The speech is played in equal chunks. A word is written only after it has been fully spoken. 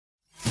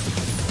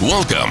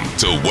Welcome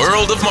to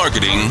World of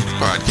Marketing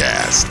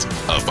Podcast,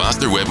 a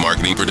Foster Web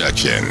Marketing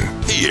production.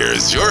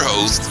 Here's your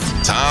host,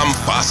 Tom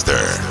Foster.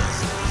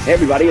 Hey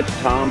everybody,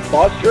 it's Tom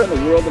Foster in the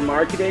World of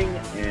Marketing,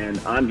 and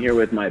I'm here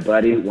with my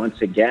buddy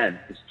once again.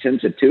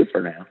 Tim's a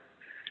twofer now.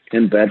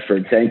 Tim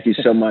Bedford, thank you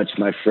so much,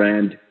 my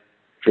friend,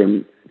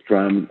 from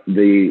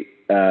the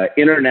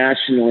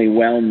internationally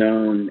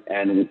well-known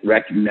and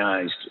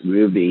recognized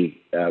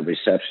Ruby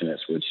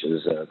Receptionist, which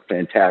is a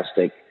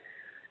fantastic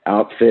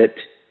outfit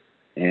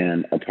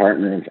and a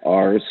partner of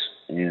ours.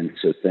 And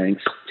so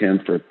thanks, Tim,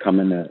 for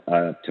coming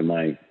to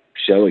my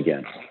show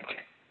again.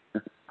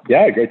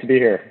 Yeah, great to be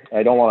here.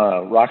 I don't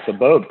want to rock the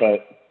boat,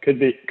 but could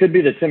be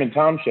the Tim and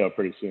Tom show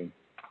pretty soon.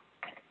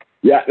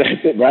 Yeah,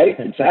 that's it, right?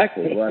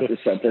 Exactly. We'll have to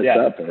set this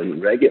up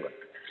regular.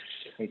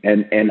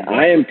 And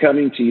I am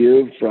coming to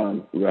you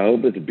from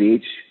Rehoboth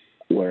Beach,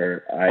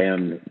 where I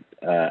am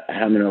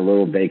having a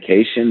little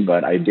vacation,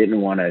 but I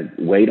didn't want to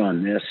wait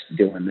on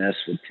doing this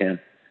with Tim.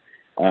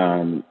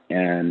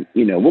 And,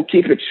 we'll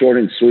keep it short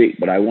and sweet,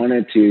 but I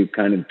wanted to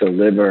kind of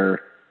deliver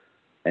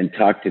and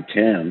talk to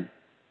Tim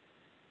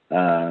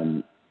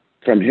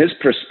from his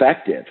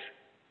perspective,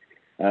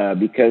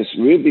 because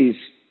Ruby's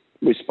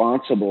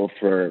responsible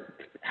for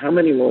how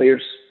many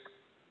lawyers?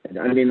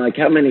 I mean, like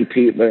how many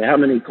people, how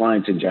many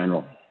clients in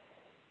general?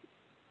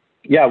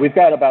 Yeah, we've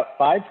got about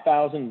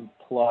 5,000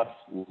 plus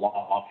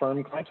law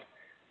firm clients.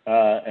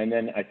 And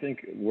then I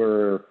think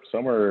we're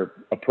somewhere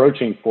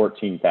approaching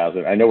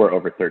 14,000. I know we're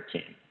over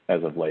 13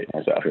 as of late.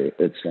 That's so true.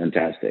 It's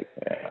fantastic.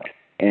 Yeah.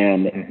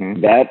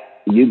 And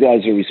that you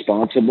guys are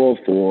responsible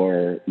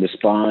for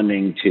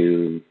responding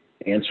to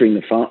answering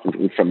the phone,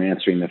 from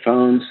answering the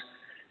phones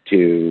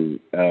to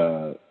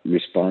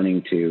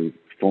responding to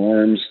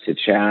forms to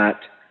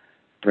chat,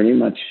 pretty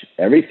much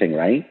everything,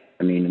 right?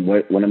 I mean,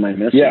 what am I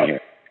missing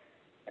here?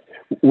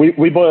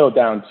 We boil it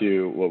down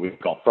to what we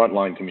call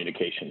frontline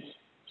communications.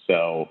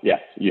 So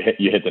yes, you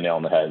hit the nail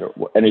on the head.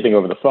 Anything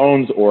over the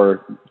phones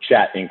or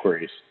chat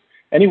inquiries,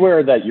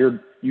 anywhere that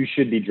you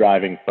should be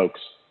driving folks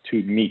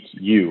to meet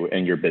you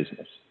and your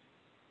business.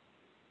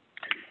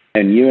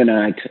 And you and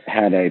I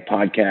had a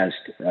podcast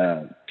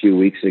a few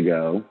weeks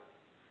ago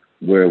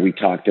where we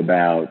talked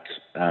about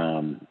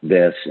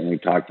this, and we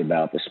talked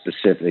about the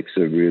specifics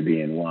of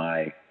Ruby and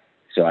why.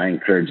 So I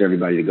encourage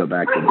everybody to go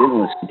back that didn't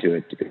listen to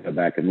it, to go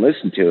back and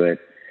listen to it,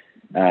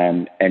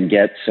 and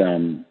get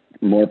some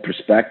more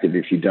perspective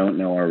if you don't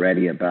know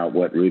already about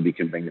what Ruby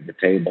can bring to the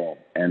table.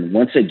 And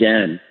once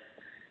again,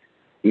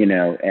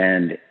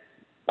 and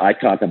I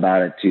talk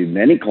about it to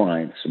many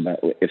clients about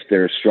if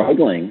they're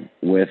struggling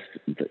with,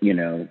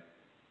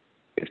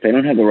 if they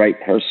don't have the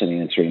right person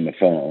answering the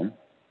phone,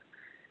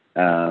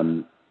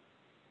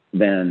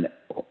 then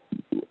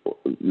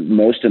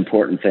most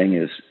important thing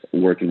is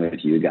working with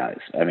you guys.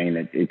 I mean,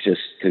 it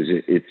just, because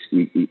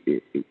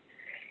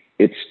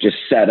it's just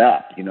set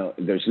up.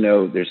 There's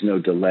no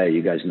delay.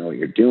 You guys know what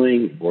you're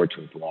doing. You've worked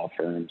with law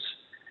firms.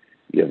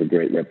 You have a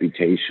great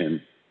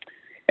reputation.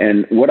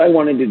 And what I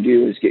wanted to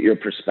do is get your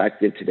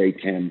perspective today,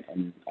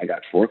 Tim. I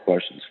got 4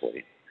 questions for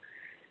you.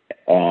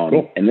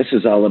 Cool. And this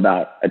is all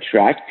about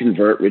attract,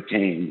 convert,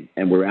 retain.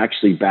 And we're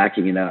actually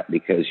backing it up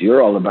because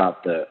you're all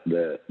about the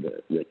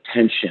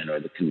retention or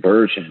the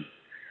conversion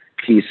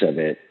piece of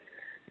it.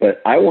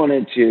 But I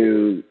wanted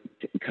to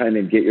kind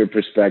of get your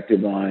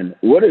perspective on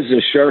what is a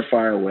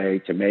surefire way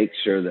to make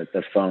sure that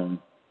the phone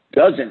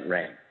doesn't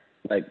ring.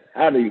 Like,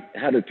 how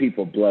do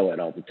people blow it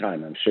all the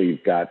time? I'm sure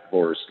you've got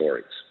horror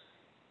stories.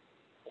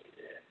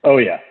 Oh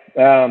yeah.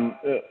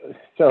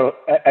 So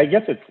I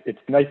guess it's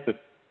nice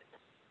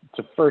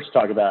to first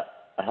talk about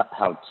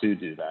how to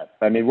do that.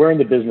 I mean, we're in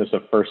the business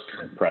of first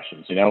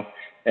impressions,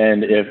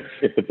 and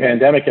if the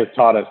pandemic has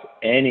taught us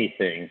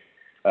anything,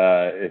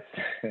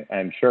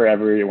 I'm sure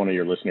every one of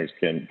your listeners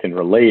can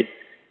relate.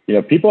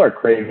 People are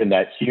craving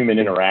that human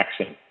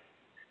interaction.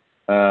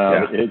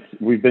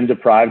 We've been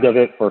deprived of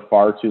it for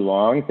far too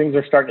long. Things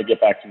are starting to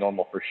get back to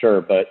normal for sure,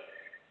 but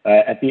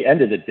at the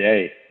end of the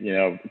day,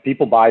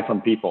 people buy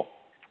from people.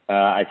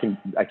 I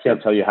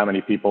can't tell you how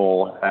many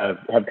people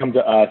have come to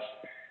us.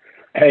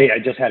 Hey, I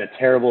just had a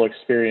terrible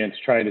experience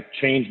trying to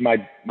change my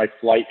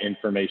flight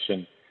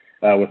information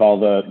with all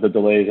the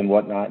delays and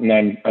whatnot,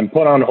 and I'm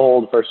put on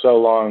hold for so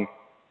long.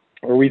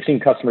 Or we've seen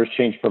customers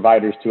change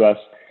providers to us.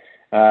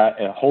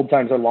 And hold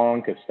times are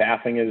long because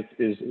staffing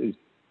is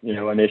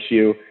an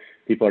issue.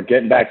 People are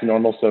getting back to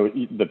normal, so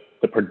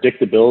the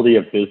predictability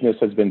of business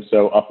has been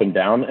so up and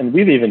down, and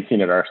we've even seen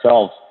it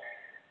ourselves.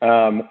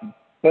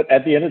 But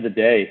at the end of the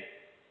day,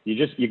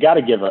 you got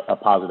to give a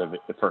positive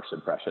first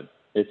impression.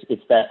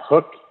 It's that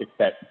hook. It's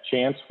that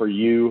chance for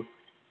you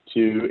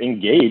to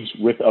engage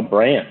with a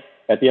brand.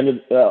 At the end of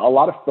a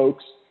lot of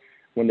folks,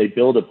 when they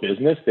build a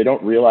business, they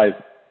don't realize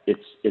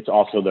it's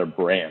also their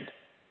brand.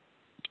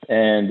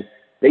 And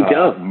they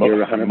don't.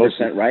 You're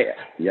 100% right.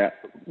 Yeah.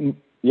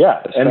 Yeah.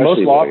 Especially and most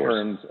law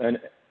lawyers. firms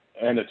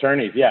and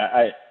attorneys.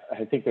 Yeah.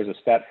 I think there's a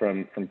stat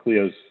from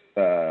Clio's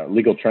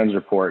legal trends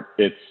report.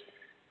 It's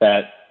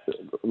that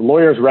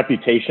lawyers'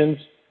 reputations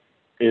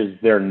is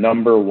their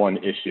number one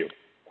issue.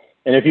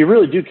 And if you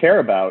really do care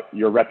about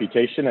your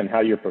reputation and how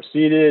you're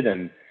proceeded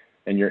and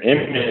your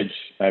image,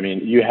 I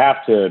mean, you have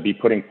to be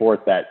putting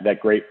forth that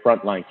great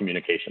frontline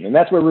communication. And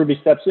that's where Ruby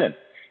steps in.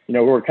 You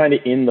know, we're kind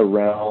of in the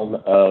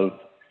realm of,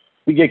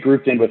 we get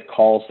grouped in with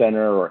call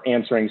center or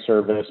answering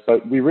service,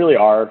 but we really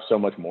are so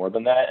much more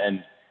than that.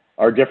 And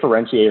our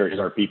differentiator is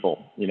our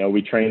people. You know,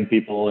 we train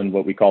people in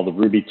what we call the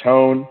Ruby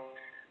tone,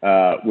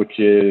 which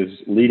is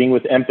leading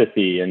with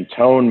empathy and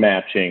tone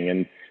matching.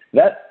 And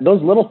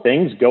those little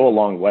things go a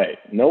long way.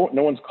 No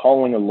one's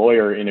calling a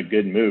lawyer in a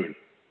good mood.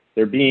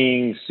 They're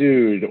being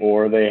sued,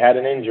 or they had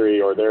an injury,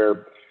 or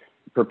they're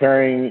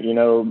preparing, you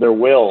know, their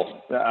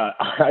will.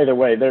 Either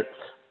way,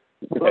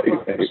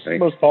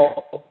 most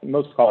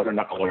callers are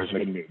not lawyers in a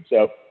good mood.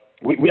 So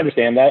we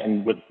understand that,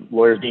 and with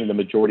lawyers being the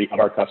majority of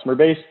our customer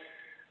base,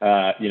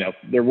 you know,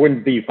 there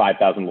wouldn't be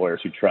 5,000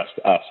 lawyers who trust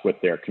us with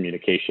their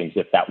communications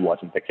if that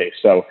wasn't the case.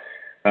 So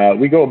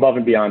we go above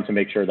and beyond to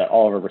make sure that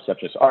all of our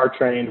receptionists are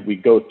trained. We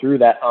go through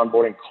that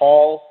onboarding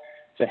call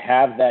to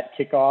have that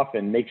kickoff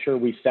and make sure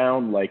we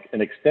sound like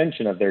an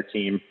extension of their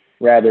team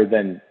rather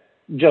than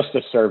just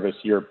a service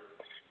you're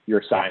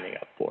signing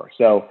up for.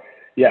 So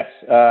yes,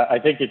 I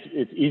think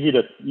it's easy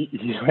to,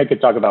 I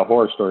could talk about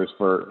horror stories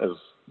for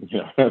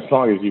as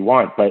long as you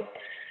want, but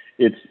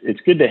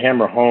it's good to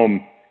hammer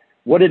home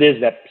what it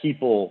is that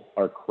people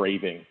are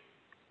craving.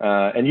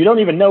 And you don't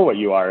even know what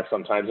you are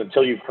sometimes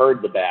until you've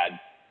heard the bad,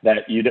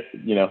 that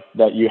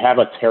that you have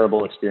a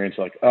terrible experience.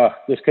 Like, oh,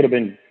 this could have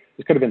been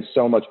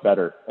so much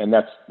better. And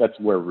that's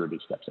where Ruby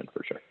steps in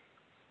for sure.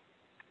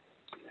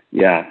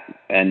 Yeah.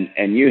 And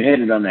you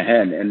hit it on the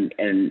head, and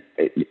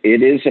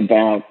it is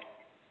about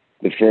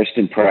the first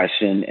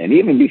impression. And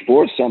even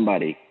before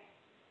somebody,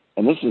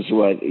 and this is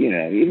what,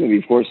 even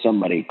before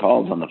somebody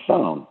calls on the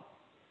phone,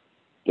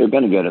 they're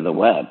going to go to the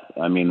web.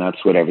 I mean,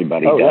 that's what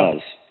everybody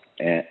does.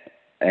 Yeah.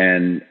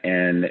 And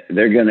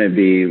they're going to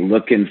be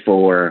looking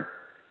for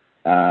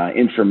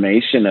information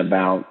information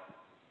about,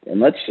 and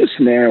let's just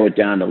narrow it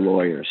down to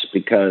lawyers,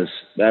 because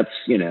that's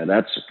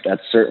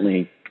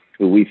certainly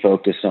who we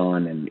focus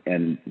on.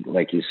 And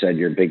like you said,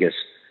 your biggest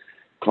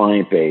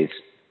client base.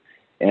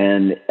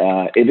 And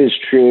it is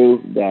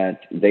true that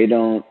they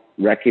don't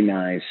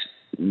recognize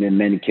in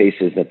many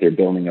cases that they're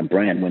building a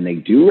brand. When they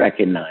do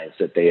recognize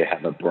that they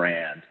have a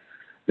brand,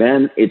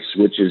 then it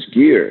switches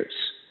gears.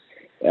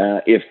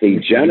 If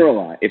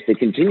they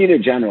continue to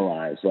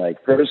generalize,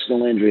 like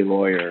personal injury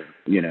lawyer,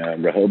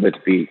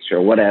 Rehoboth Beach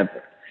or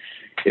whatever,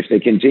 if they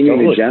continue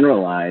to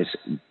generalize,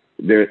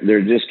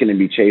 they're just going to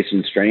be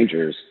chasing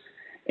strangers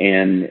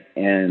and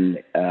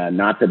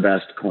not the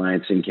best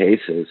clients in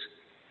cases.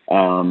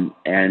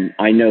 And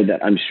I know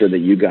that, I'm sure that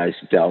you guys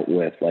dealt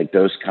with like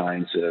those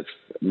kinds of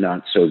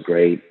not so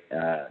great,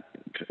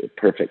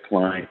 perfect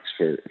clients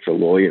for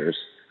lawyers.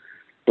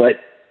 But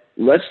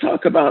let's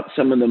talk about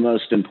some of the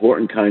most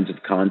important kinds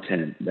of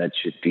content that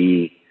should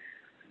be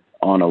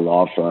on a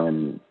law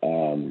firm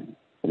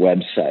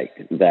website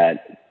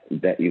that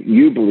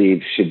you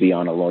believe should be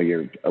on a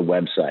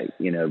website,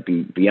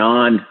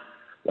 beyond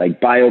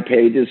like bio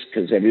pages,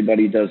 because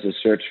everybody does a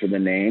search for the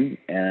name.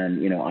 And,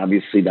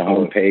 obviously the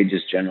home page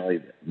is generally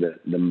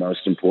the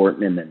most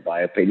important, and then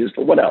bio pages.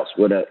 But what else?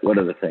 What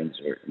other things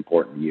are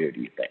important to you,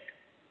 do you think?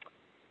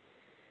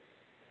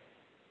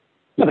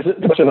 There's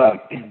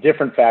of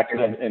different factors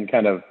and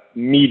kind of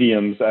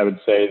mediums, I would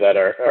say, that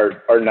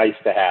are nice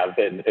to have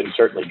and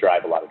certainly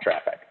drive a lot of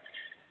traffic.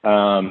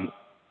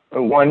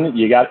 One,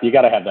 you got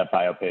to have that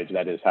bio page.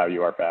 That is how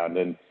you are found.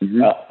 And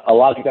a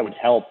lot of things that would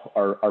help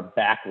are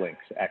backlinks,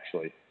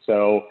 actually.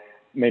 So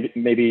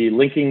maybe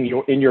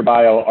linking in your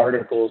bio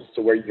articles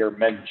to where you're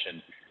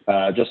mentioned,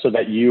 just so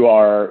that you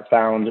are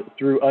found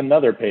through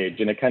another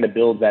page, and it kind of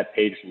builds that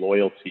page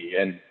loyalty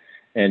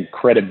and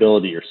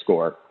credibility or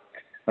score.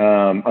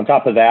 On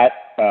top of that,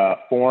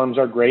 forums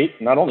are great,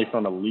 not only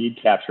from a lead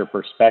capture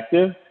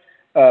perspective,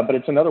 but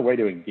it's another way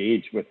to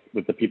engage with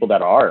the people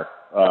that are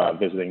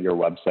visiting your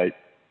website.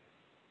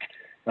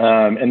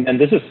 And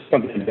this is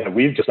something that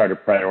we've just started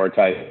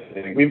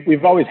prioritizing.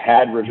 We've always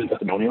had review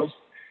testimonials,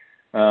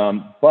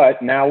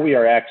 but now we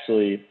are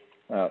actually,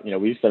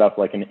 we set up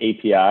like an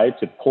API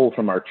to pull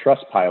from our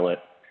Trustpilot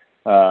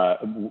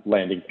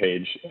landing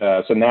page.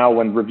 So now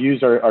when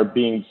reviews are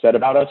being said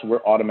about us,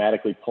 we're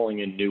automatically pulling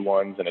in new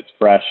ones, and it's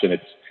fresh, and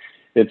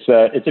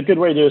it's a good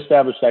way to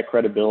establish that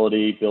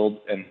credibility, build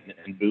and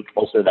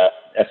bolster that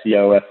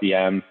SEO,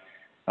 SEM.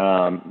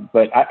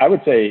 But I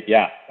would say,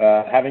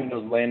 having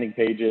those landing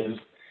pages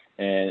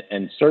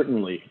and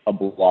certainly a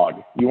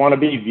blog. You want to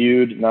be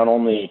viewed not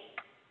only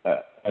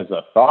as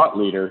a thought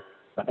leader,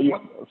 you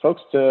want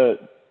folks to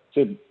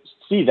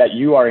see that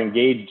you are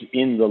engaged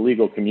in the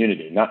legal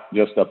community, not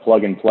just a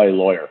plug and play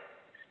lawyer.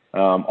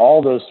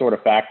 All those sort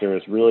of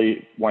factors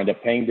really wind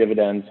up paying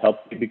dividends, help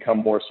you become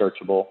more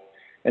searchable.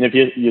 And if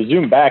you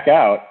zoom back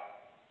out,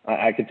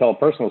 I could tell a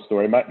personal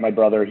story. My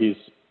brother, he's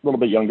a little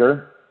bit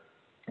younger,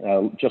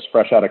 just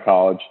fresh out of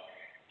college.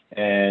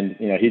 And,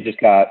 he just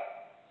got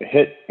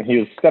hit. He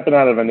was stepping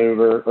out of an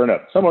Uber, or no,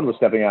 someone was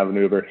stepping out of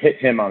an Uber, hit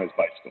him on his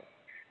bicycle.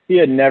 He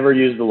had never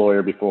used a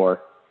lawyer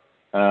before.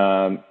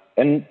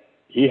 and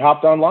he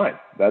hopped online.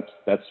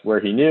 That's where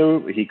he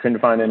knew. He couldn't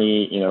find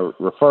any,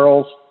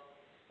 referrals.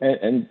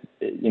 And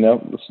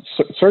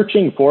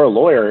searching for a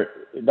lawyer,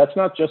 that's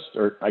not just,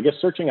 or I guess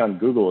searching on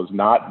Google is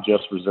not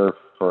just reserved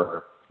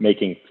for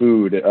making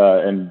food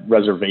and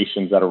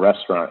reservations at a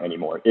restaurant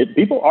anymore.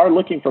 People are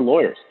looking for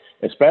lawyers,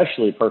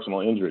 especially personal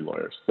injury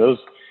lawyers.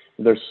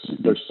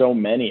 There's so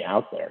many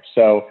out there.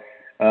 So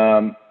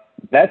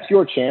that's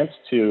your chance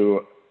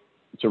to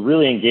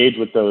really engage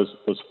with those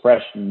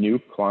fresh new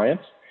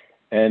clients.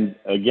 And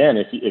again,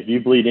 if you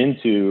bleed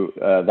into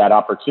that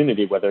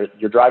opportunity, whether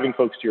you're driving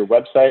folks to your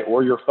website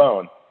or your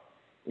phone,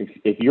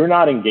 if you're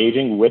not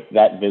engaging with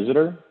that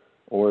visitor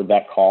or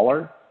that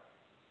caller,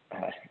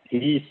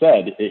 he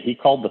said he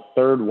called the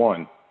third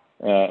one,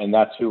 and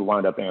that's who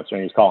wound up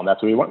answering his call, and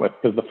that's who he went with,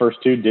 because the first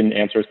two didn't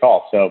answer his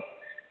call. So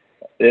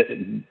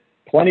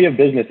plenty of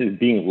business is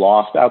being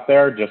lost out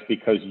there just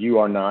because you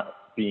are not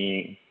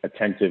being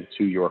attentive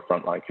to your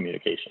frontline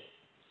communication.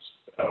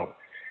 So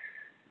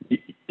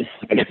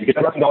I guess you get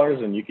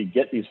 $1,000 and you could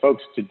get these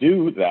folks to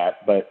do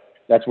that, but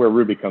that's where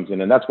Ruby comes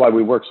in. And that's why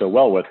we work so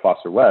well with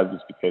Foster Web,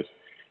 is because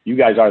you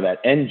guys are that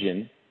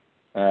engine,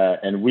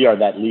 and we are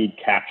that lead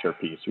capture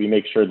piece. We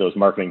make sure those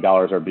marketing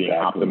dollars are being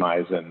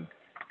optimized and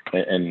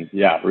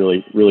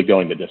really, really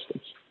going the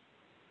distance.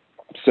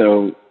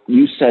 So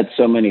you said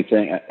so many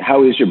things.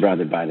 How is your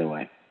brother, by the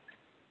way?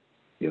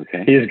 You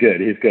okay? He's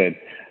good.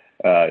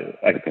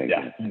 Okay,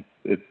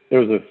 there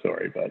was a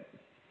story, but.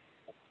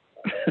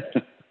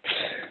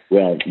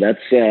 Well, that's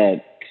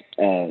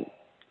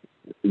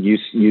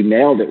you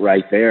nailed it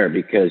right there,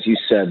 because you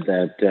said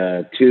that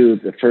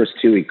the first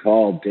two he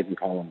called didn't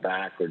call him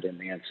back or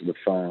didn't answer the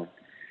phone,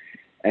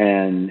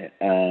 and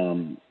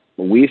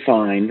we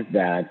find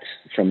that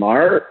from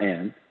our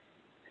end,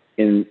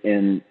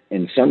 in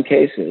some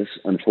cases,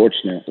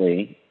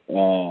 unfortunately,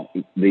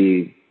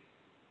 the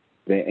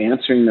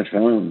answering the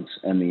phones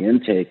and the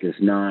intake is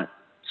not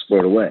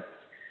squared away,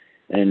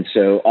 and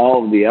so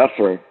all of the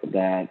effort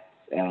that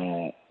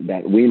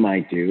we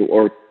might do,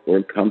 or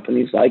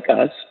companies like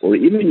us, or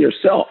even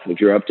yourself, if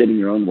you're updating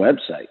your own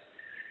website,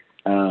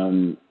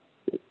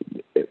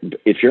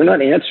 if you're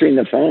not answering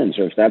the phones,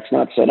 or if that's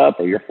not set up,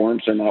 or your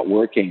forms are not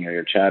working, or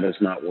your chat is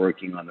not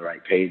working on the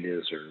right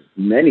pages, or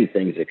many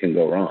things that can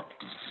go wrong,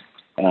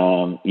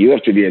 you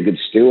have to be a good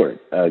steward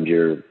of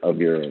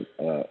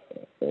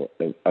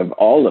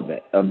all of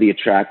it, of the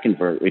attract,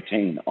 convert,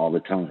 retain all the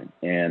time.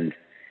 And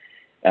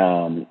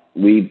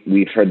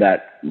we've heard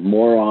that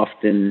more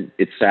often.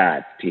 It's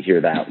sad to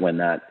hear that,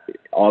 when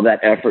all that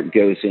effort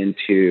goes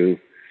into,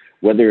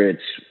 whether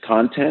it's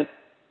content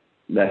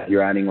that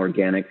you're adding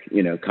organic,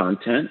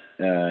 content,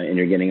 and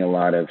you're getting a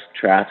lot of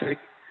traffic,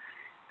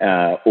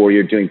 or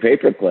you're doing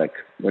pay-per-click,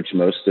 which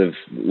most of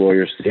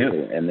lawyers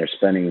do, and they're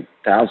spending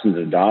thousands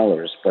of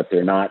dollars, but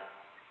they're not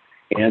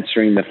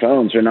answering the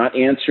phones. They're not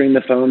answering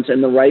the phones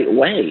in the right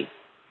way,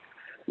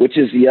 which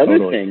is the other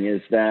thing,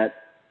 is that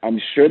I'm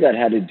sure that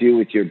had to do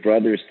with your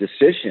brother's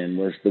decision,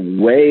 was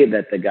the way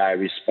that the guy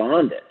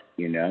responded,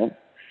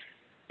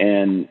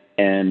 and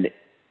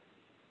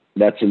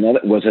that's another,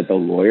 was it the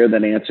lawyer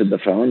that answered the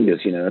phone?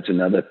 Because, that's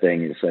another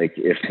thing. It's like,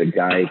 if the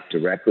guy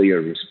directly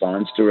or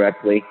responds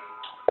directly,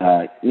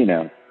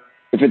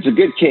 if it's a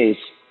good case,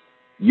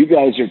 you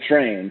guys are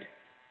trained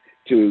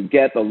to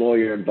get the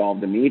lawyer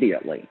involved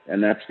immediately.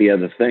 And that's the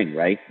other thing,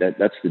 right?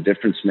 That's the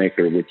difference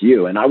maker with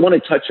you. And I want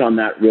to touch on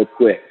that real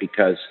quick,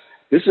 because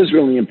this is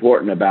really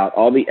important, about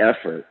all the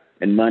effort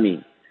and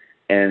money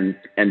and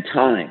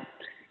time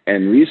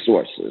and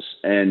resources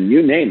and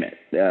you name it,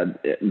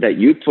 that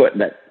you put,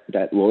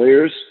 that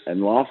lawyers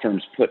and law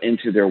firms put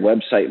into their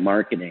website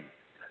marketing,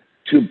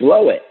 to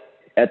blow it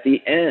at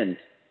the end.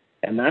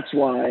 And that's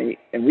why,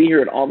 and we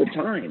hear it all the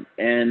time,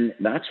 and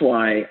that's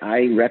why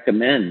I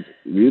recommend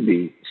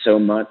Ruby so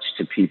much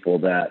to people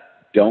that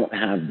don't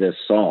have this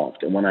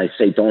solved. And when I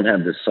say don't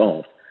have this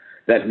solved,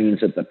 that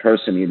means that the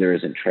person either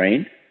isn't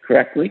trained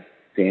correctly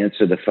to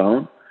answer the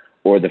phone,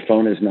 or the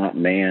phone is not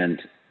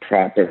manned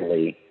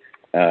properly,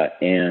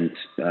 and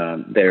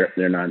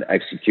they're not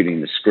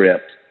executing the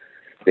script.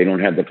 They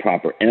don't have the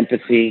proper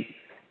empathy.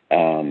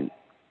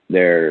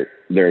 They're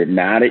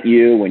mad at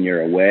you when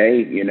you're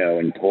away,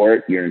 in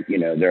court.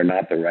 They're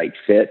not the right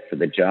fit for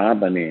the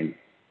job. I mean,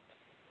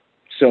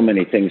 so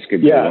many things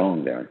could go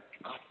wrong there.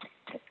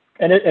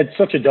 And it's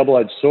such a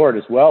double-edged sword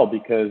as well,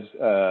 because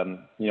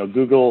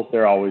Google,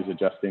 they're always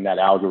adjusting that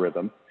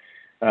algorithm.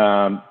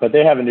 But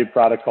they have a new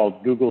product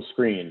called Google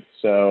Screens.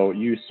 So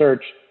you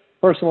search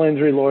personal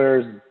injury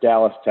lawyers,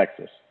 Dallas,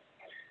 Texas.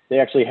 They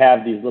actually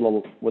have these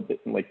little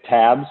like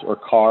tabs or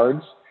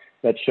cards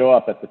that show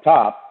up at the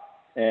top,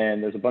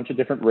 and there's a bunch of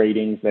different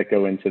ratings that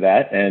go into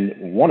that.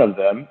 And one of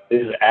them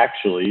is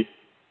actually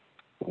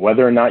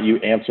whether or not you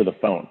answer the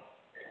phone.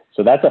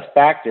 So that's a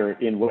factor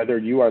in whether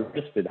you are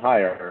listed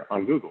higher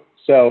on Google.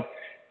 So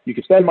you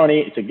can spend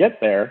money to get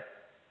there,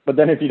 but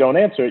then if you don't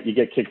answer it, you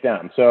get kicked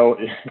down. So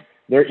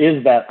there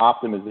is that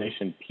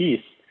optimization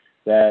piece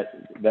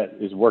that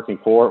is working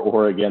for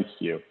or against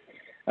you.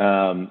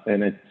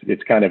 And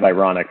it's kind of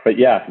ironic, but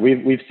yeah,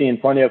 we've seen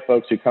plenty of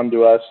folks who come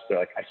to us. They're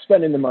like, I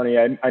spent in the money.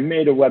 I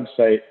made a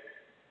website,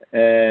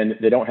 and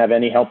they don't have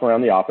any help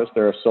around the office.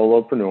 They're a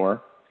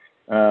solopreneur.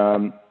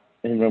 And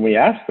when we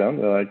ask them,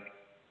 they're like,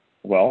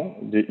 well,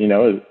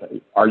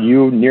 are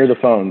you near the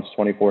phones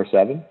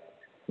 24/7?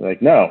 They're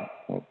like, no.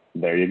 Well,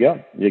 there you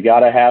go. You got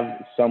to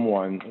have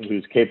someone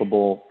who's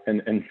capable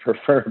and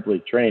preferably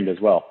trained as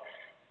well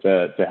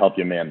to help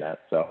you man that.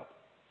 So.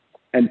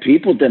 And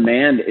people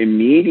demand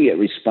immediate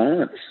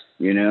response,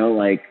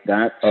 like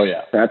that's, oh,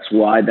 yeah. That's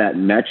why that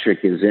metric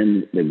is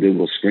in the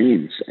Google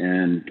screens.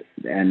 And,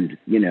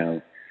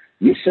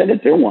 you said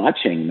it, they're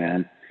watching,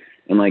 man.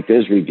 And like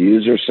those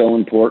reviews are so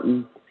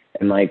important,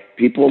 and like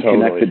people totally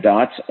connect the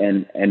dots,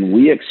 and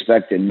we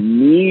expect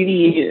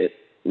immediate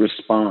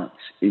response.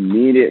 It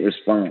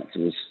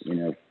was,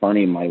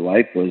 funny. My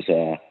wife was,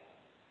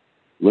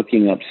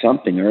 looking up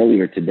something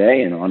earlier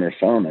today and on her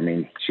phone. I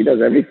mean, she does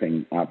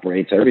everything,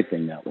 operates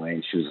everything that way.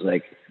 And she was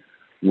like,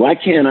 why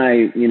can't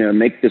I,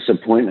 make this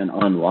appointment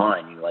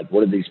online? Like,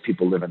 what do these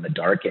people live in the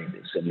dark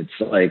ages? And it's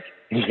like,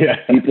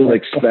 people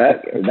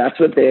expect, that's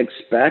what they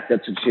expect.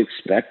 That's what she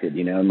expected,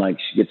 and like,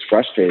 she gets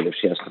frustrated if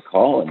she has to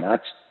call. And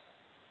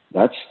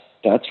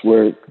that's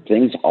where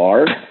things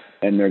are.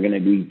 And they're going to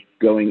be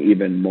going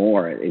even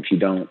more if you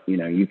don't,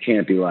 you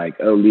can't be like,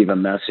 oh, leave a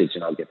message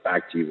and I'll get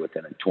back to you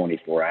within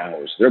 24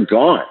 hours. They're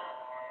gone.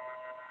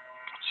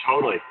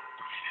 Totally.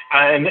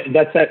 And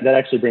that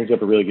actually brings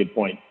up a really good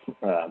point.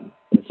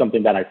 It's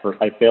something that I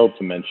failed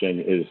to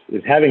mention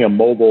is having a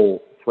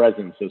mobile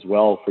presence as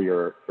well for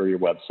your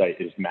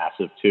website is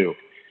massive too.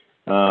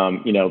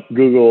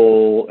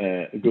 Google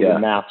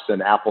Maps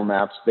and Apple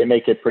Maps, they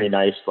make it pretty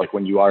nice. Like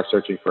when you are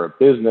searching for a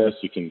business,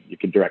 you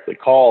can directly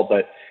call,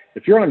 but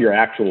if you're on your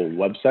actual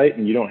website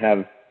and you don't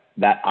have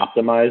that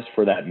optimized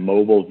for that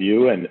mobile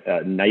view and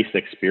a nice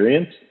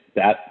experience,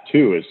 that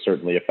too is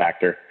certainly a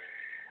factor.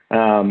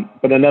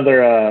 But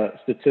another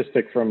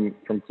statistic from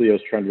Clio's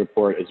trend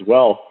report as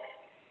well,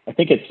 I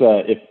think it's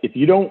if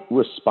you don't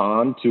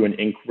respond to an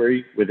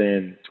inquiry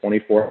within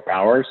 24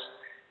 hours,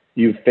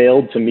 you've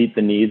failed to meet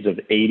the needs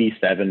of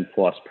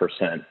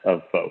 87+%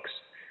 of folks.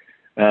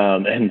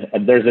 And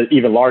there's an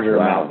even larger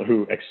amount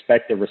who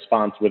expect a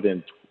response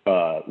within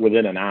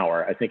an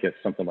hour. I think it's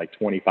something like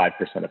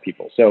 25% of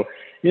people. So,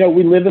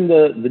 we live in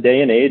the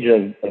day and age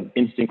of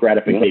instant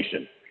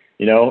gratification.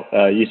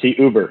 You see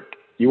Uber,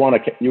 you want a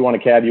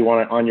cab, you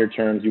want it on your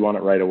terms, you want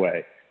it right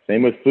away.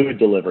 Same with food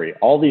delivery.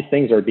 All these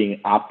things are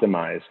being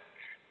optimized.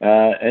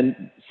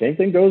 And same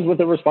thing goes with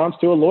a response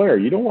to a lawyer.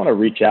 You don't want to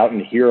reach out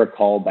and hear a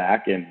call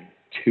back in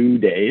 2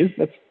 days.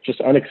 That's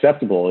just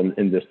unacceptable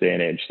in this day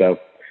and age. So,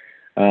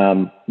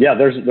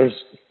 there's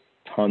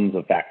tons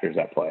of factors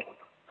at play.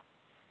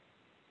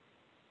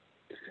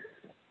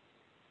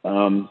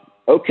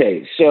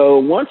 Okay, so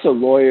once a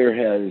lawyer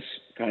has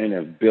kind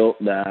of built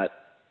that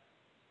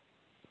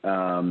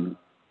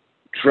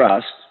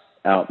trust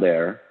out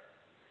there,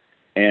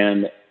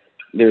 and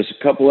there's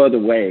a couple other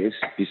ways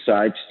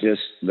besides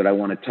just that I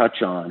want to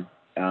touch on,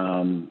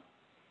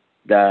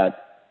 that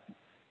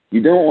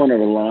you don't want to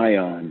rely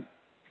on,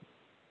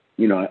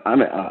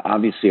 I'm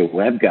obviously a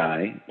web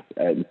guy,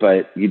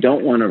 but you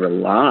don't want to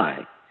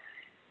rely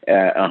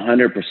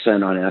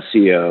 100% on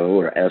SEO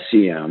or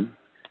SEM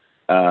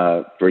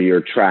for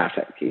your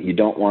traffic. You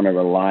don't want to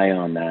rely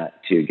on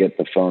that to get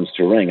the phones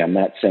to ring. I'm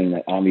not saying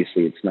that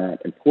obviously it's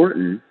not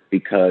important,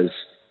 because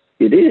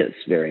it is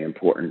very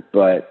important,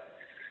 but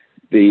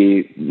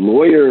the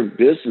lawyer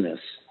business,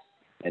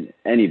 and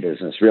any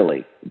business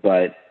really,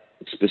 but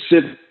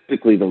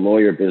specifically the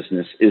lawyer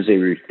business, is a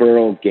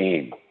referral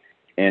game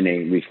and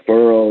a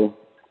referral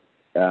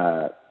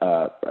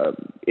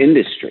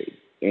industry.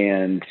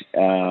 And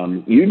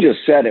you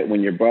just said it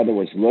when your brother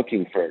was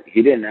looking for it.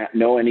 He didn't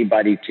know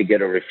anybody to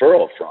get a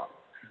referral from,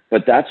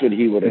 but that's what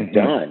he would have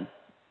done.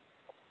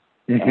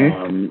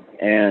 And,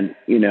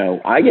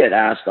 I get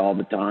asked all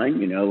the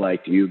time,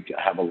 like, do you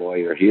have a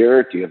lawyer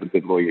here? Do you have a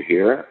good lawyer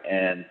here?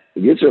 And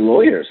these are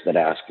lawyers that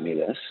ask me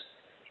this.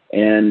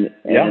 And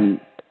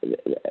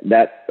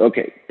that,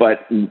 okay.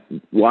 But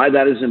why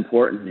that is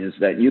important is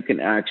that you can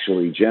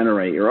actually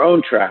generate your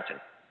own traffic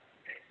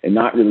and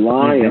not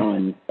rely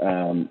on,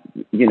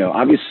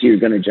 obviously you're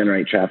going to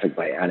generate traffic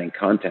by adding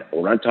content.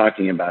 But what I'm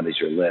talking about is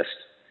your list,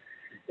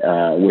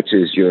 which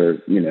is your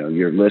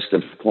list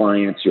of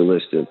clients, your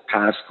list of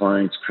past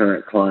clients,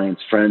 current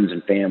clients, friends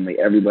and family,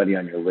 everybody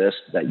on your list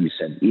that you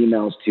send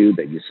emails to,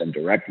 that you send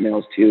direct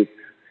mails to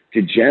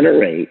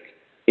generate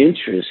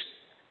interest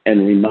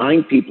and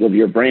remind people of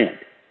your brand.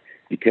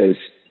 Because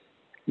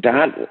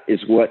that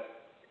is what,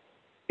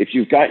 if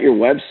you've got your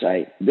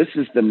website, this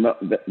is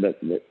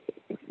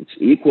it's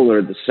equal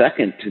or the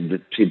second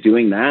to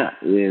doing that,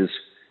 is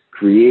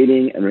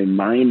creating and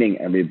reminding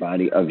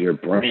everybody of your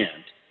brand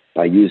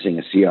by using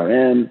a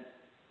CRM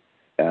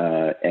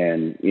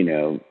and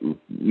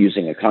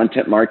using a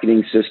content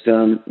marketing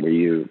system where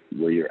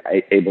you're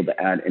able to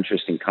add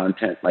interesting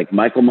content. Like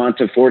Michael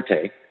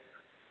Monteforte,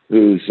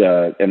 who's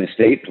an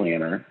estate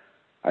planner.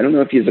 I don't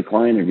know if he's a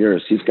client of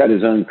yours. He's got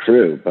his own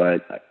crew,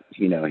 but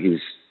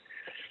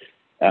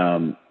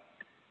um,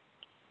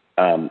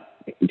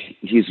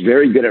 he's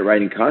very good at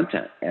writing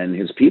content, and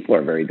his people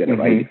are very good at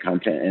writing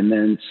content, and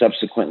then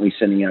subsequently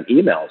sending out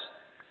emails.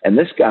 And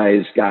this guy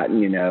has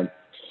gotten, you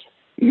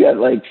got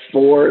like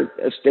 4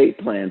 estate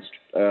plans,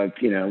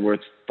 worth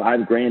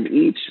 $5,000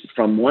 each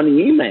from one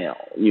email,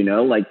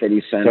 like that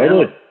he sent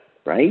out,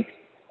 right?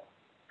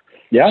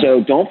 Yeah.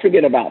 So don't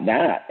forget about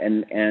that.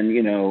 And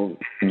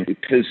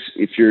because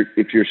if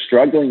you're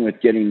struggling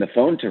with getting the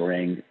phone to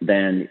ring,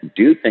 then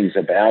do things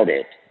about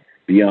it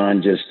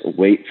beyond just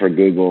wait for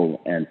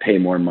Google and pay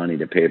more money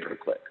to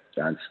pay-per-click.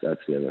 That's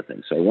the other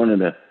thing. So I wanted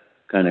to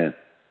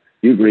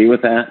you agree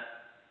with that,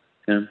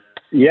 Tim?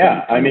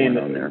 Yeah. I mean,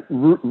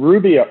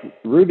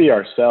 Ruby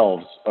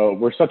ourselves,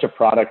 we're such a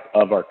product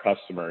of our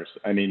customers.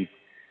 I mean,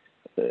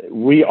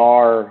 we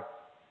are,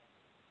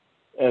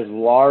 as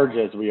large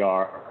as we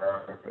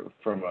are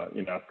from a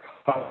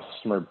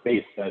customer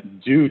base,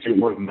 due to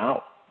word of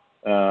mouth.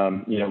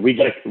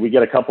 We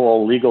get a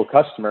couple of legal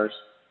customers,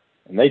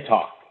 and they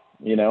talk,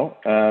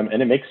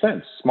 and it makes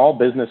sense. Small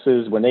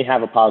businesses, when they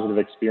have a positive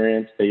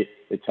experience, they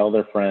tell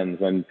their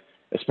friends, and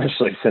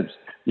especially since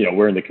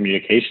we're in the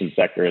communication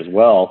sector as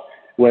well.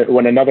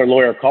 When another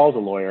lawyer calls a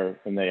lawyer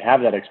and they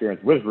have that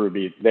experience with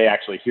Ruby, they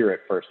actually hear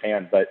it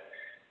firsthand. But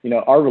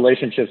our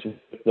relationships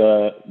with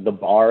the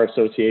bar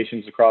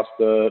associations across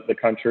the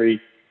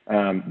country,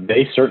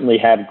 they certainly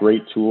have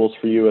great tools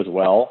for you as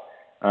well,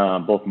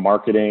 both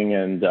marketing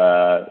and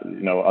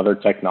other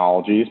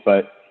technologies.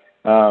 But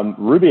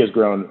Ruby has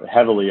grown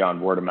heavily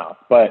on word of mouth.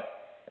 But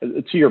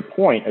to your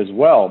point as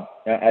well,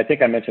 I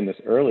think I mentioned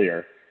this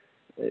earlier,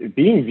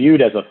 being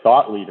viewed as a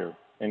thought leader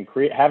and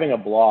having a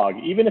blog,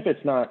 even if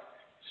it's not,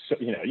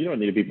 you don't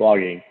need to be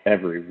blogging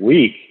every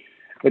week,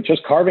 but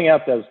just carving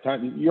out those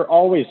times. You're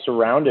always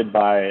surrounded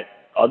by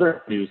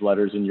other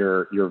newsletters in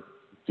your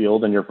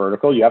field and your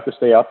vertical. You have to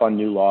stay up on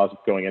new laws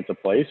going into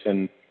place,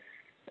 and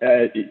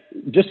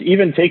just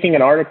even taking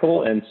an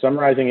article and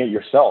summarizing it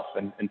yourself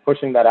and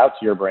pushing that out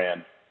to your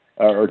brand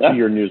or to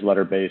your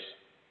newsletter base.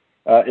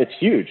 It's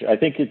huge. I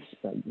think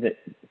it's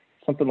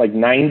something like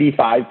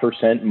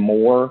 95%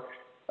 more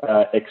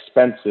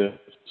expensive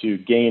to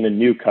gain a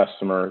new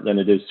customer than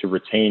it is to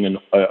retain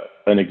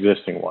an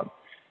existing one.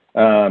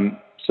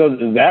 So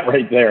that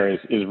right there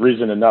is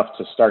reason enough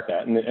to start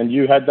that. And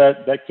you had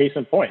that case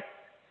in point.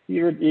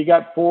 You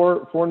got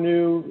four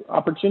new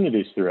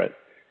opportunities through it.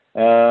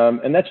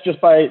 And that's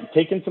just by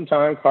taking some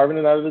time, carving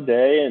it out of the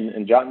day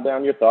and jotting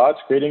down your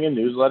thoughts, creating a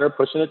newsletter,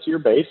 pushing it to your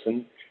base,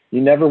 and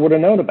you never would have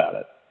known about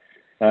it.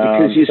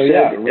 Because you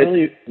said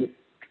really.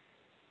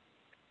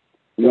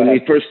 When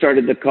we first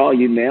started the call,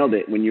 you nailed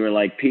it. When you were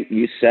like,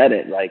 you said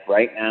it, like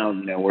right now,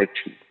 where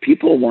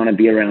people want to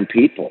be around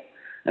people,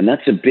 and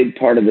that's a big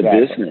part of the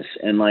business.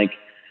 And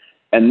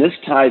this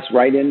ties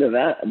right into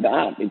that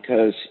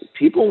because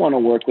people want to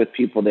work with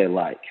people they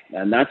like,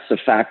 and that's the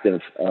fact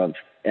of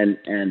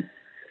and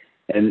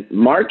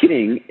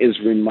marketing is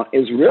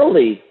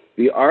really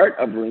the art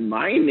of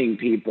reminding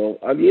people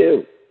of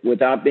you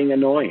without being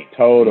annoying.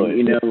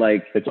 Totally.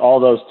 It's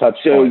all those touch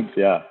points.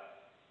 Yeah.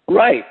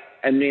 Right.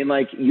 I mean,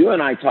 like you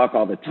and I talk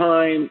all the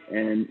time,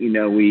 and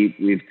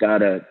we've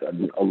got a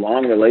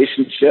long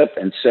relationship,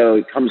 and so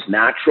it comes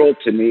natural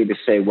to me to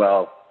say,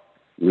 well,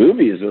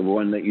 Ruby is the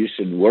one that you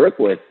should work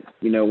with.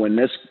 When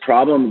this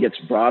problem gets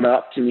brought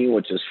up to me,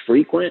 which is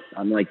frequent,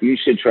 I'm like, you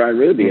should try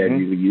Ruby. Have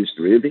you used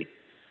Ruby?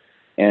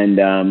 And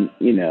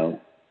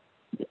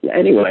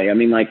anyway, I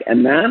mean,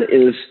 and that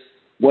is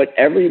what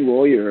every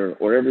lawyer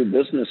or every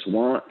business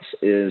wants,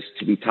 is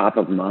to be top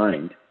of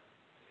mind.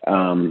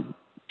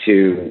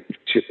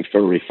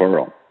 For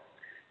referral.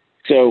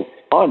 So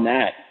on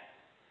that,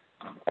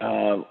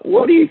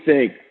 what do you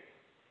think?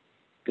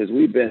 Because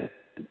we've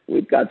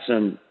got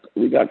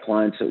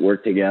clients that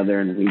work together,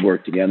 and we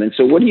work together. And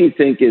so, what do you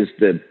think is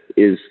the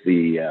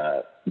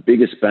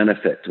biggest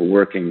benefit to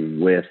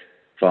working with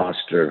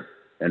Foster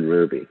and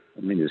Ruby?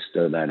 Let me just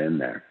throw that in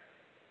there.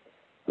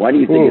 Why do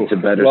you think it's a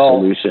better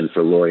solution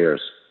for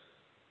lawyers?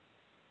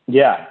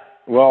 Yeah,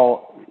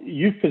 well,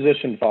 you've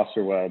positioned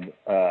Foster Webb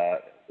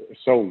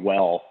so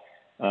well,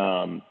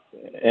 and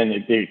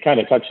it kind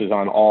of touches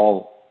on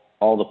all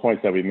the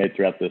points that we've made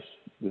throughout this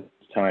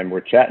time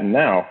we're chatting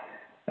now.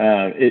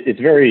 It's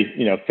very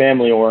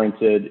family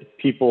oriented,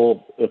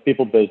 people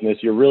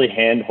business. You're really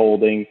hand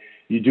holding.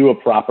 You do a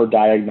proper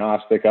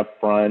diagnostic up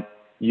front.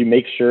 You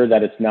make sure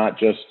that it's not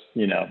just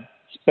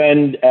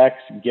spend X,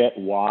 get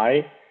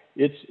Y.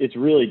 It's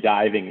really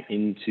diving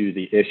into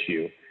the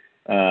issue.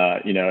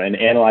 And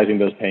analyzing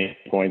those pain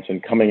points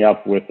and coming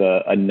up with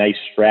a nice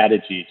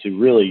strategy to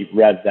really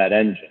rev that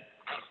engine.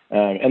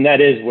 And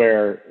that is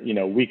where,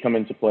 we come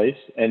into place.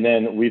 And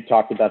then we've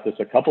talked about this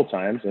a couple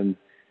times, and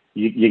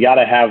you got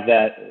to have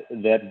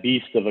that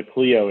beast of a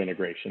Clio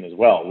integration as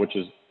well, which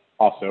is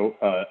also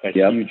a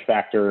huge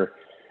factor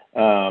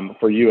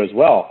for you as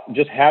well.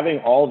 Just having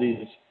all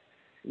this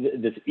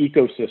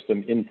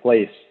ecosystem in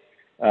place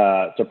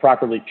to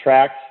properly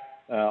track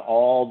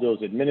all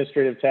those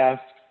administrative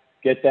tasks,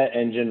 get that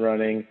engine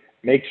running,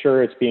 make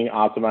sure it's being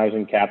optimized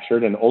and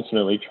captured and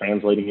ultimately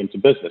translating into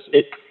business.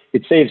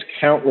 It saves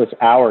countless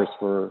hours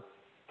for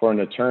an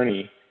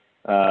attorney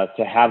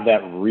to have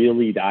that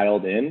really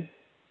dialed in.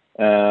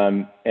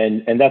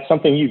 And that's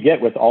something you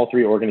get with all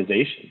three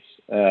organizations.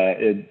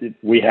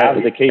 We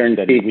have the case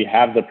study, we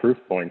have the proof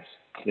points.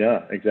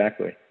 Yeah,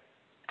 exactly.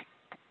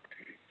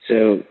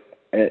 So,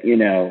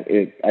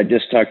 I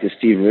just talked to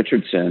Steve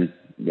Richardson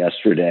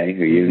yesterday,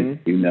 who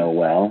you know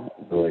well,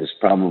 who is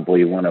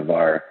probably one of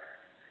our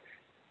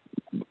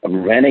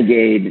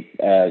renegade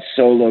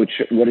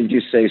what did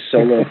you say,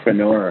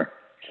 solopreneur?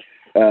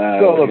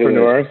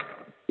 Solopreneurs.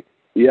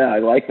 Yeah, I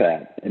like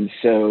that. And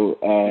so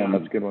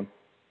that's a good one.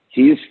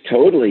 He's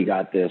totally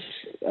got this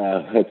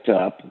hooked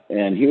up,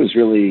 and he was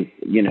really,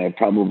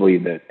 probably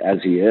as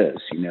he is,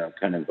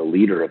 kind of the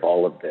leader of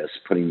all of this,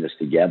 putting this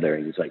together.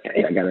 And he's like,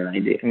 hey, I got an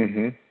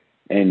idea.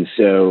 And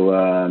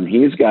so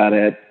he's got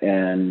it,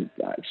 and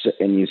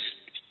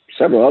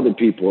several other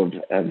people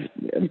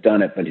have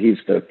done it, but he's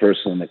the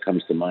first one that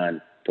comes to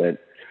mind. But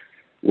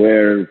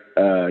where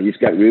he's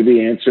got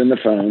Ruby answering the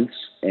phones,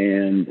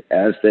 and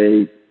as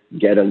they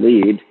get a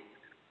lead,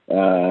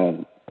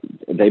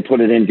 they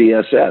put it in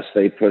DSS.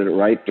 They put it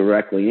right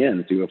directly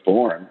in through a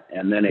form,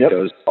 and then it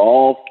goes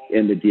all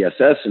into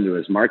DSS, into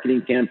his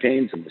marketing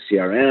campaigns and the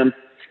CRM.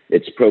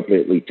 It's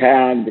appropriately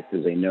tagged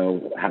because they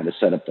know how to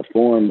set up the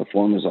form. The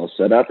form is all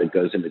set up. It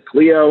goes into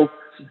Clio.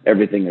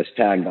 Everything is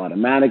tagged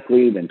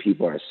automatically. Then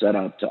people are set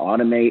up to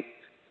automate.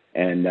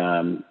 And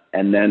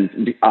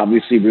then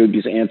obviously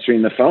Ruby's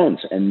answering the phones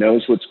and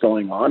knows what's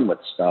going on with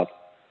stuff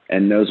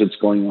and knows what's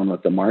going on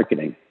with the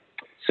marketing.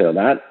 So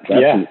that's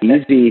an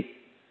easy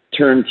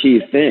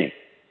turnkey thing.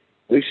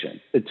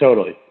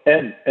 Totally.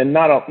 And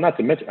not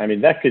to mention, I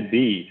mean, that could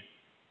be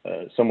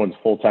someone's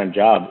full-time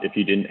job if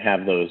you didn't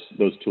have those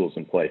tools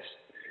in place.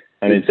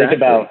 I mean, think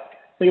about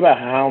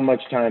how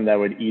much time that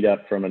would eat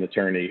up from an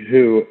attorney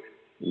who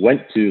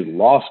went to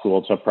law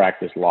school to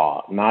practice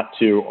law, not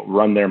to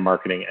run their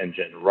marketing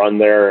engine, run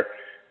their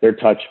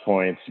touch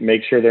points,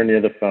 make sure they're near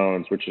the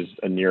phones, which is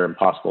a near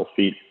impossible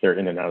feat. They're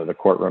in and out of the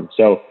courtroom.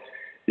 So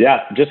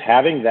yeah, just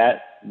having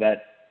that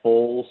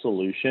full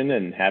solution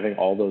and having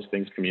all those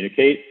things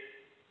communicate,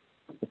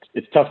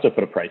 it's tough to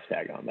put a price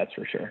tag on, that's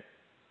for sure.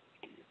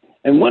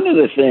 And one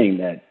other thing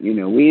that,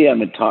 we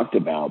haven't talked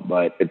about,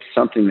 but it's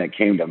something that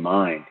came to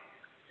mind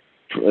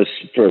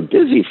for a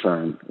busy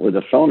firm where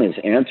the phone is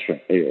answering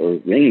or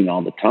ringing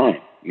all the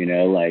time,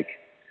 like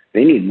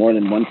they need more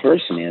than one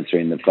person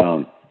answering the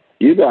phone.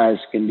 You guys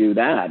can do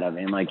that. I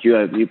mean, like you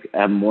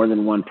have more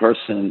than one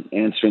person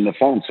answering the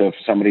phone. So if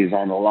somebody's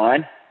on the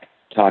line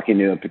talking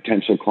to a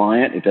potential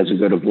client, it doesn't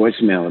go to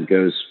voicemail. It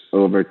goes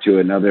over to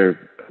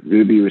another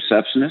Ruby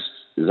receptionist.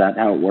 Is that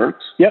how it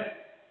works? Yep.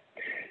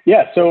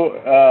 Yeah. So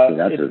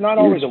it's not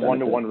always a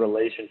one-to-one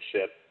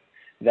relationship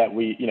that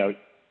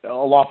a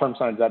law firm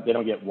signs up, they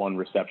don't get one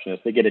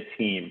receptionist, they get a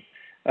team.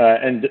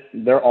 And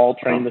they're all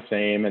trained the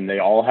same, and they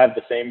all have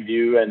the same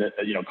view and,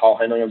 call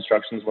handling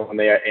instructions when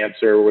they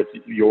answer with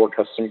your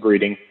custom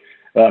greeting.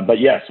 But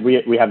yes,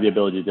 we have the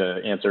ability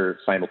to answer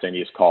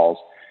simultaneous calls.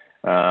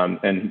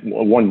 And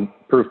one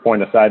proof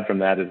point aside from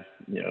that is,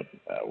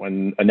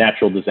 when a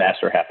natural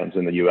disaster happens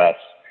in the U.S.,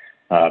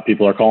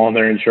 people are calling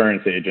their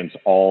insurance agents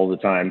all the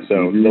time.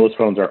 So those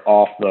phones are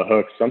off the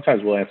hook.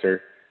 Sometimes we'll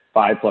answer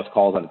 5+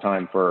 calls at a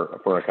time for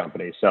a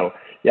company. So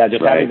yeah,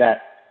 just having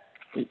that,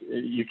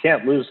 you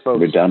can't lose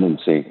folks.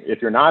 Redundancy.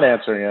 If you're not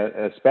answering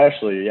it,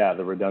 especially,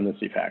 the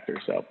redundancy factor.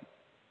 So.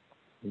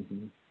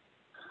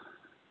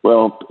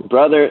 Well,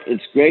 brother,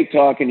 it's great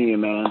talking to you,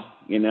 man.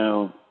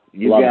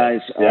 You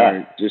guys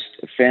are just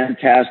a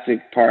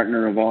fantastic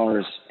partner of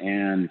ours.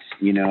 And,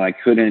 I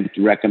couldn't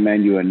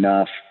recommend you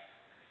enough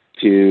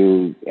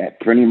to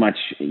pretty much,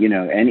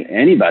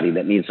 anybody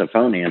that needs a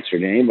phone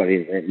answered,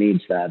 anybody that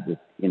needs that,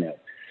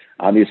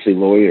 obviously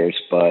lawyers,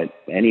 but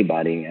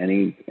anybody,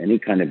 any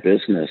kind of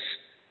business,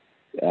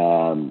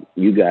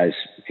 you guys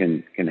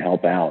can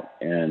help out,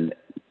 and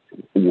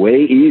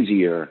way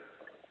easier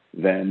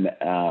than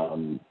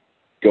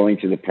going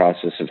through the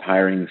process of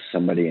hiring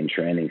somebody and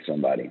training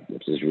somebody,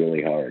 which is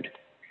really hard.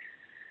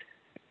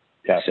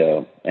 Yeah.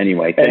 So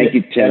anyway, thank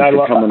you, Tim,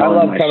 for coming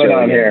on my show. I love coming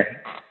on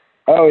here.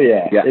 Oh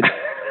yeah.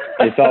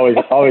 It's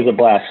always a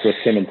blast with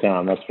Tim and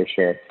Tom, that's for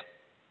sure.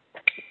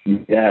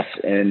 Yes,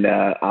 and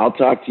I'll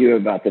talk to you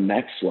about the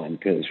next one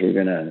because we're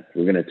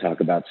gonna talk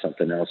about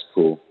something else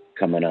cool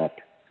coming up.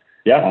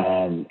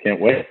 Yeah, can't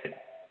wait.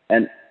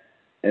 And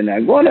I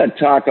want to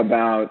talk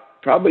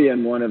about probably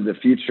in one of the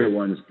future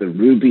ones the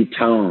Ruby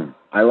tone.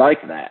 I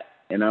like that,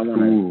 and I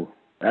want to.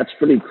 That's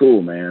pretty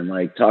cool, man.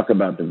 Like talk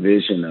about the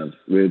vision of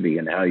Ruby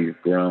and how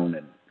you've grown,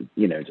 and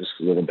just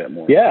a little bit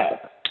more. Yeah.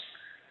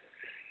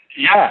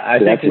 Yeah, I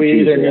think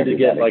we either need to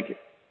get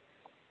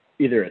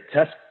either a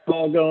test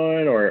call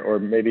going or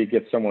maybe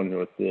get someone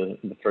with the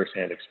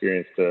firsthand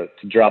experience to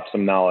drop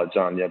some knowledge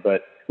on you.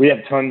 But we have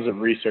tons of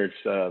research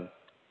of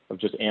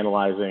just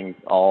analyzing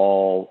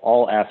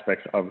all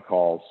aspects of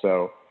calls.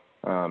 So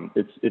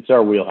it's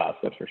our wheelhouse,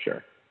 that's for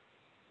sure.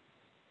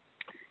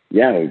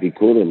 Yeah, it would be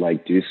cool to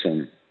do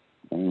some,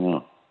 I don't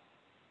know,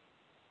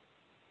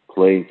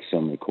 play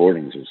some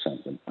recordings or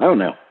something. I don't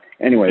know.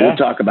 Anyway, we'll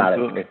talk about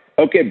absolutely. it.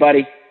 Okay,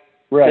 buddy.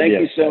 Thank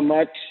you so Yep.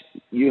 much.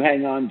 You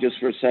hang on just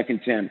for a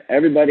second, Tim.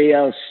 Everybody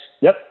else,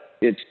 Yep.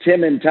 it's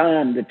Tim and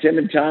Tom, the Tim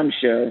and Tom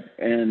Show,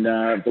 and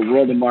the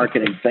World of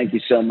Marketing. Thank you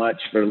so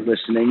much for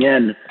listening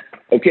in.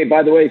 Okay,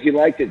 by the way, if you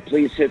liked it,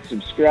 please hit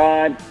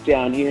subscribe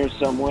down here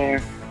somewhere.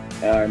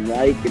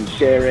 Like and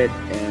share it,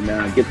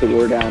 and get the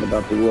word out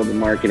about the World of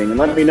Marketing. And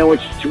let me know what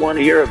you want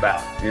to hear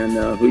about, and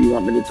who you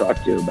want me to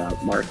talk to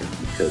about marketing,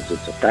 because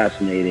it's a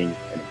fascinating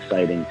and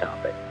exciting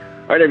topic.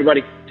 All right,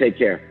 everybody, take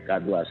care.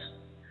 God bless.